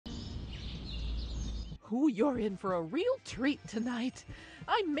Ooh, you're in for a real treat tonight.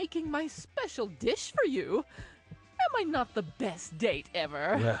 I'm making my special dish for you. Am I not the best date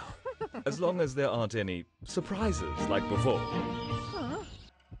ever? Well, as long as there aren't any surprises like before. Huh?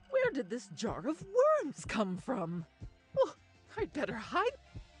 Where did this jar of worms come from? Oh, I'd better hide.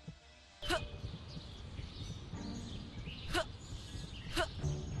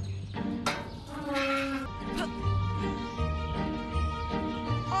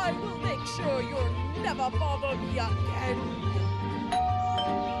 I will make sure you'll never bother me again.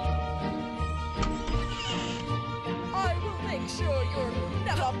 I will make sure you'll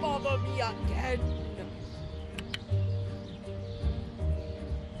never bother me again.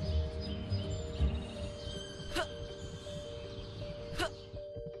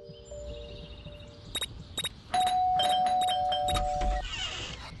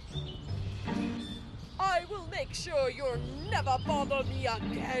 I will make sure you'll never bother me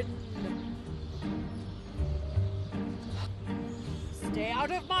again. Stay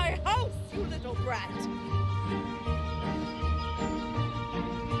out of my house, you little brat!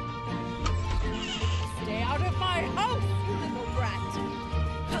 Stay out of my house, you little brat!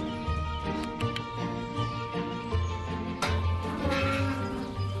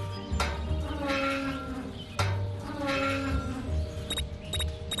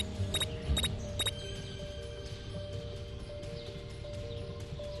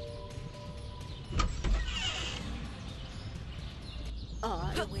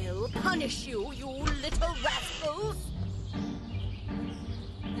 I will punish you, you little rascals!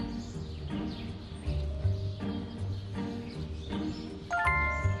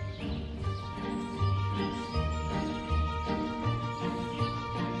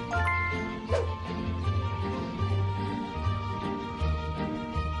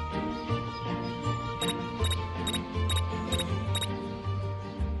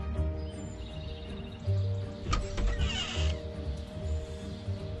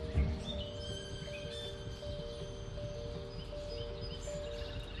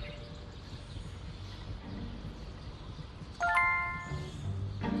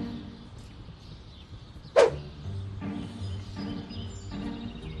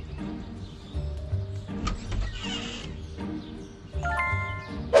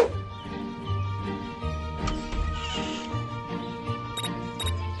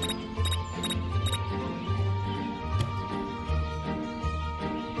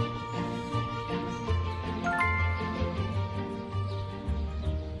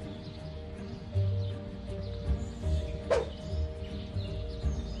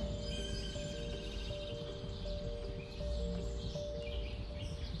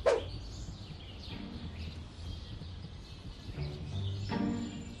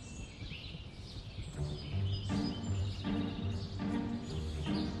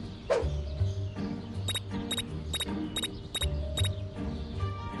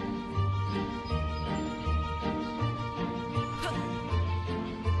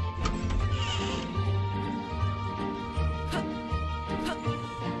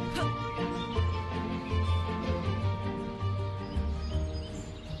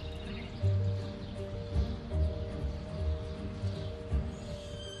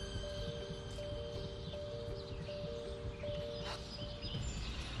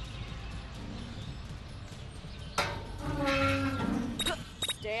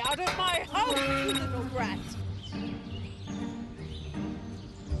 Stay out of my house, you little brat!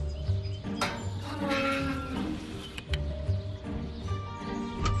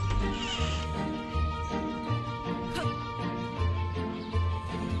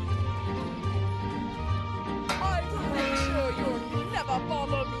 I will make sure you'll never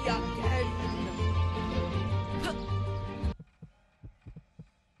bother me again!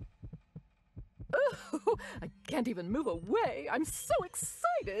 Oh, I can't even move away. I'm so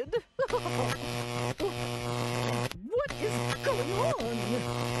excited. What is going on?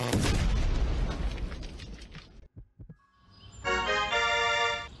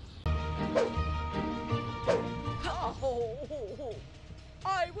 Oh,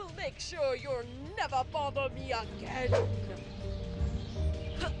 I will make sure you'll never bother me again!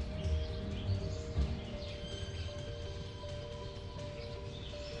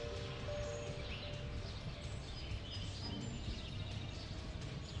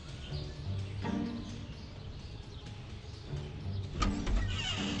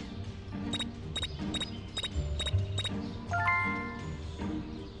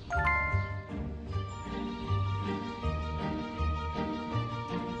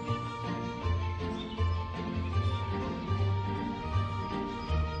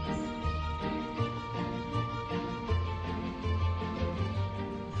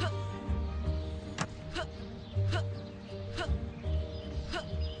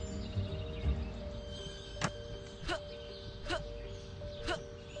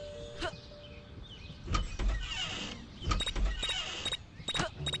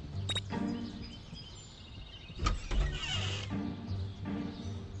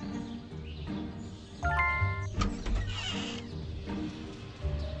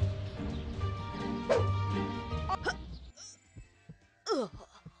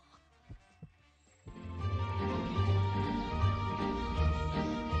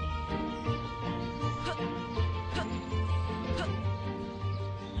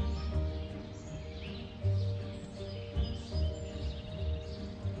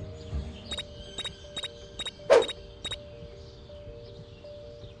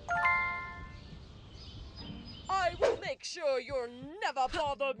 sure you'll never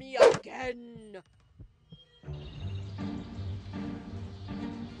bother me again.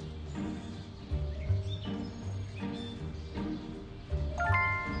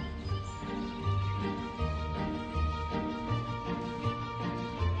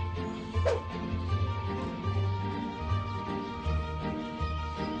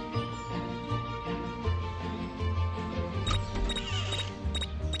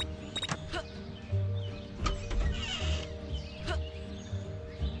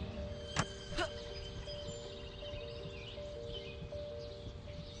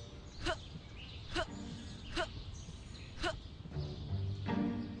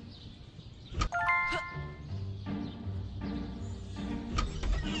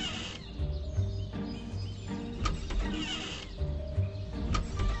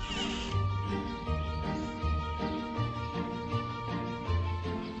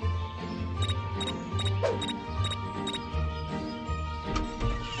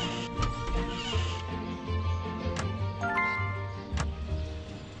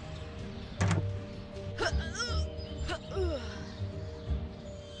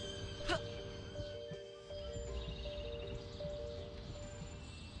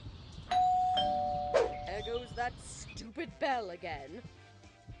 There goes that stupid bell again.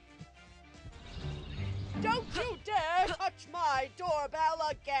 Don't you dare touch my doorbell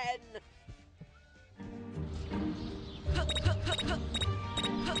again!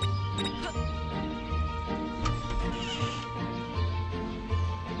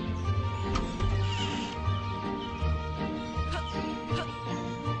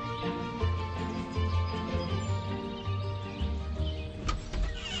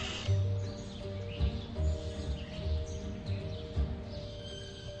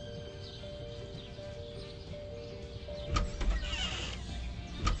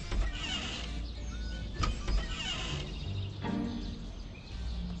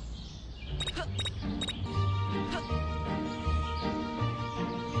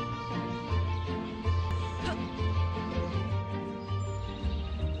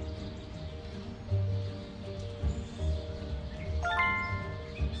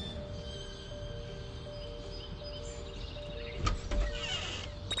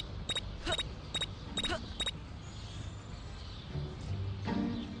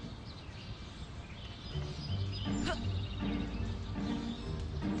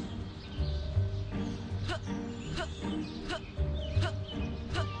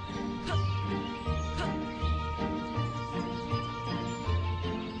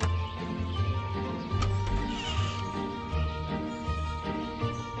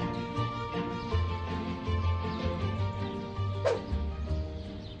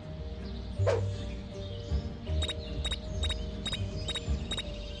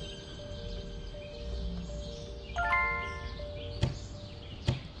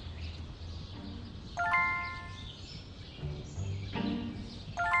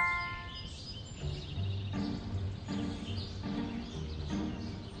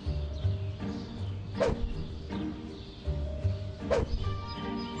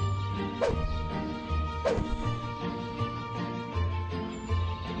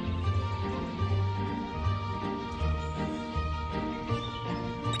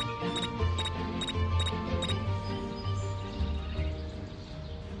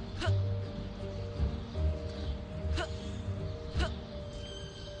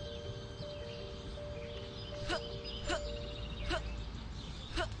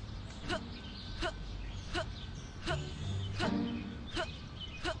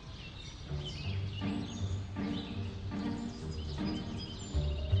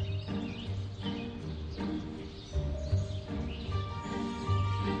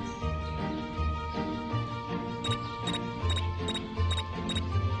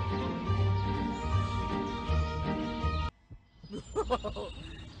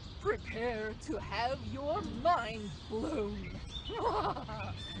 Prepare to have your mind blown.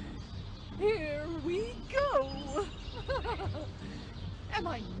 Here we go. Am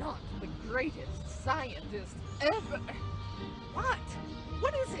I not the greatest scientist ever? What?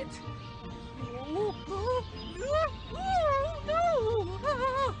 What is it? Oh, no!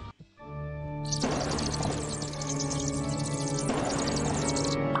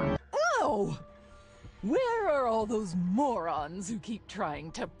 Oh! Where are all those morons who keep trying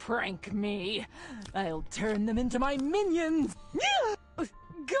to prank me? I'll turn them into my minions!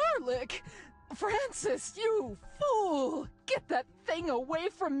 Garlic! Francis, you fool! Get that thing away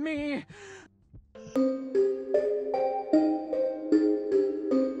from me!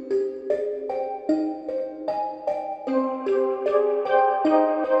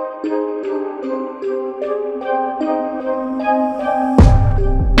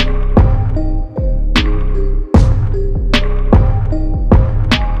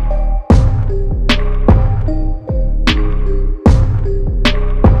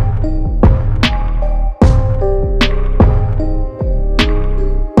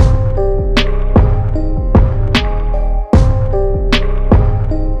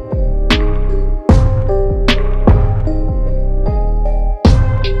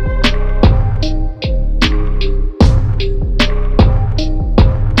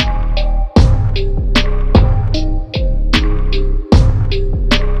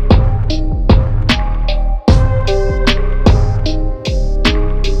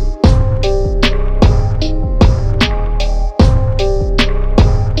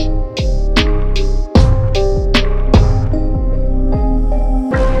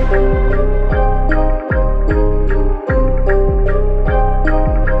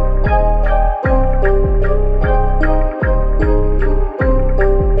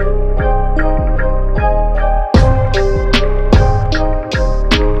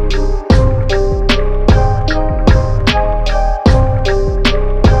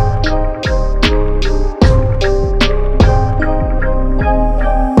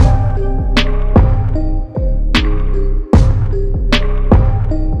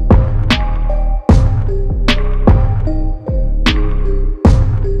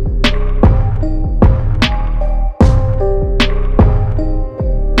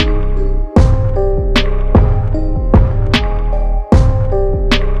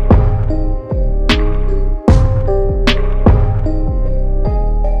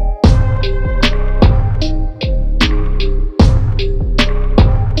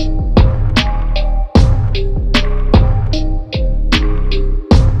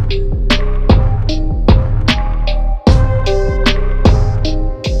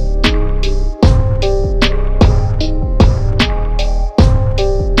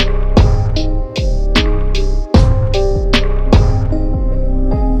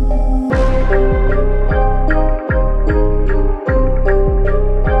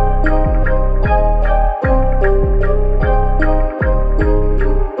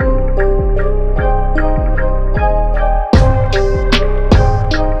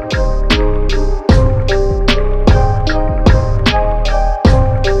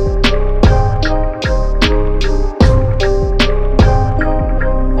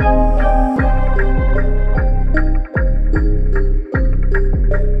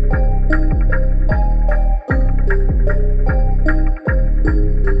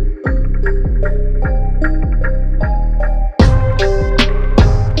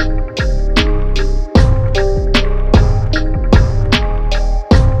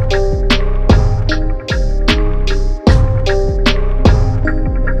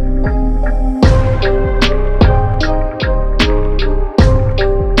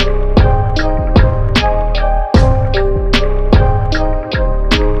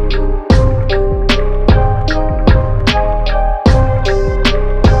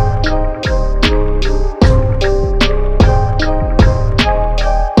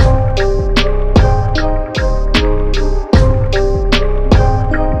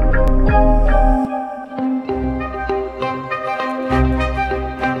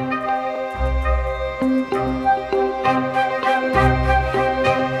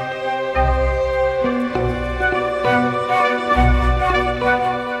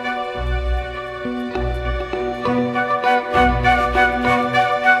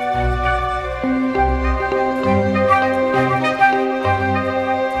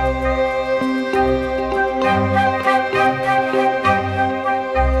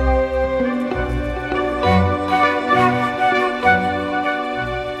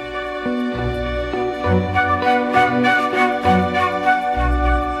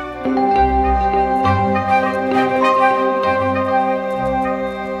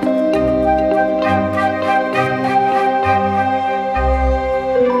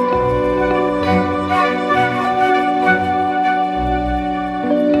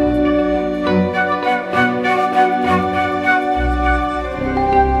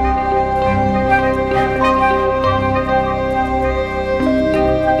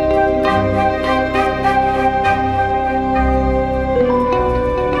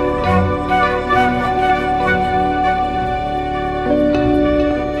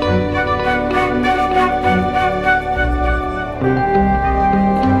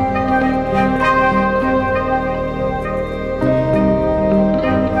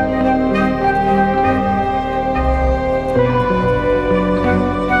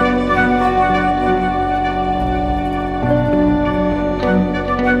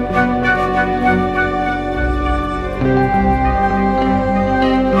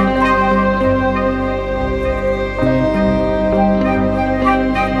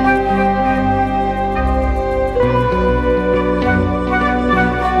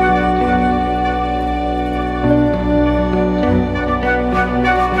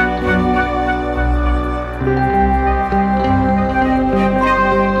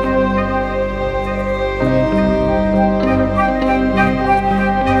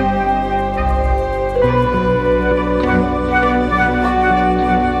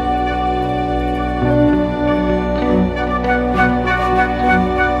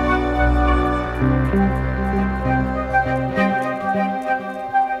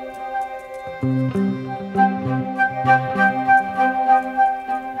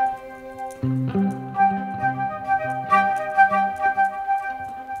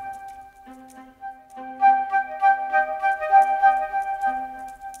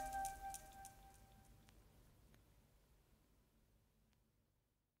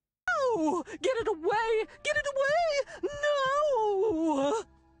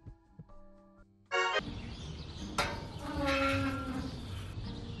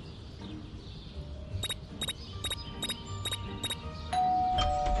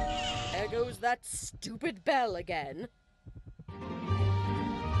 that stupid bell again.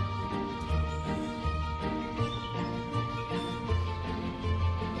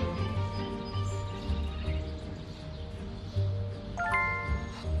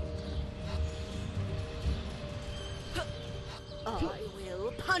 I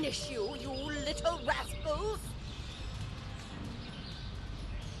will punish you, you little rascals!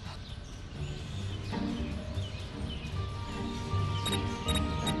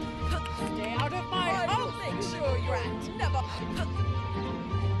 Stay out of my house! I will make sure you're never...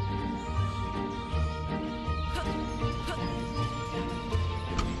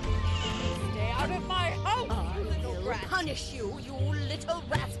 Stay out of my house, you little brat! I will punish you, you little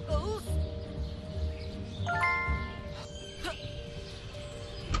rascals!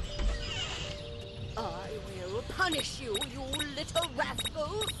 I will punish you, you little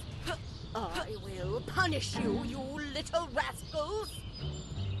rascals! I will punish you, you little rascals!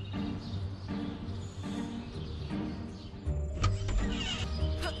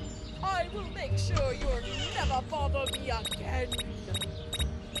 I will make sure you'll never bother me again!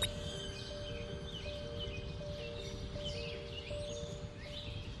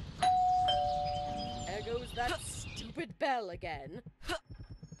 There goes that stupid bell again.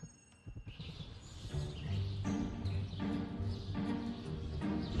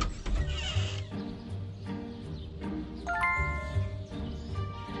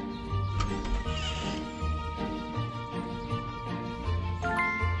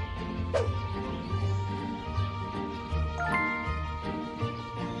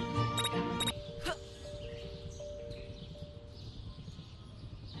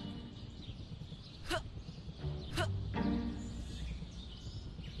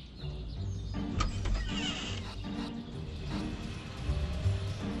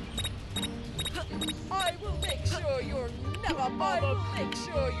 I will make sure you're never bothered. I will make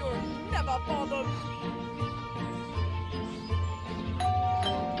sure you're never bothered.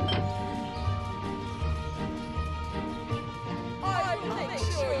 I will make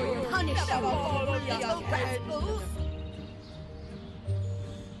sure you're never bothered, little rascals.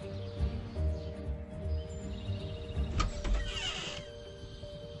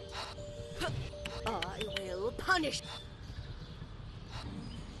 I will punish.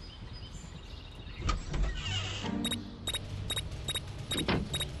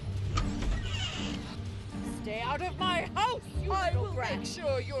 Stay out of my house, you I little brat! I will make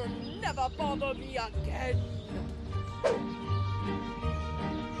sure you'll never bother me again.